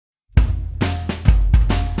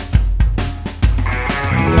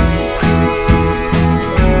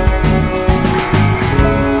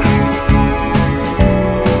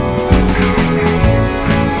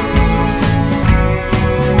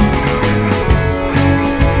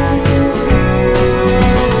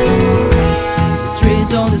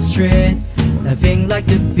the street, laughing like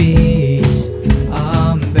the bees.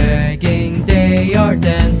 I'm begging, they are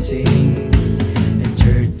dancing.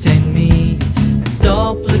 Entertain me and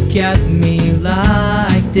stop, look at me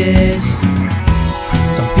like this.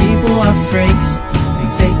 Some people are freaks and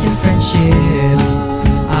faking friendships.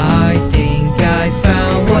 I think I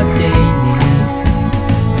found what they need.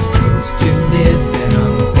 I chose to live and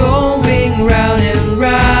I'm going round and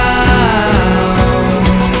round.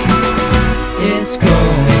 It's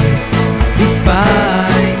going, I'll be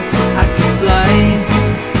fine. I can fly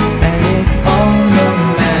and it's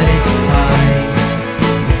automatic high.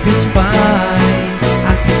 If it's fine,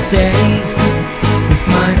 I can say with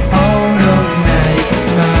my automatic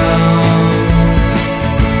mouth.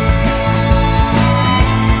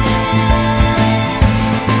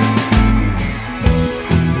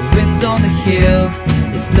 The wind's on the hill,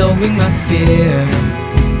 it's blowing my fear.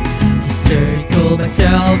 Hysterical,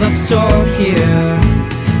 myself absorbed here.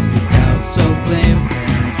 The doubts so gleam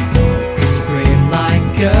and I start to scream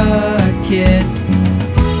like a kid.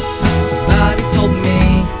 Somebody told me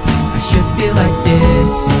I should be like this.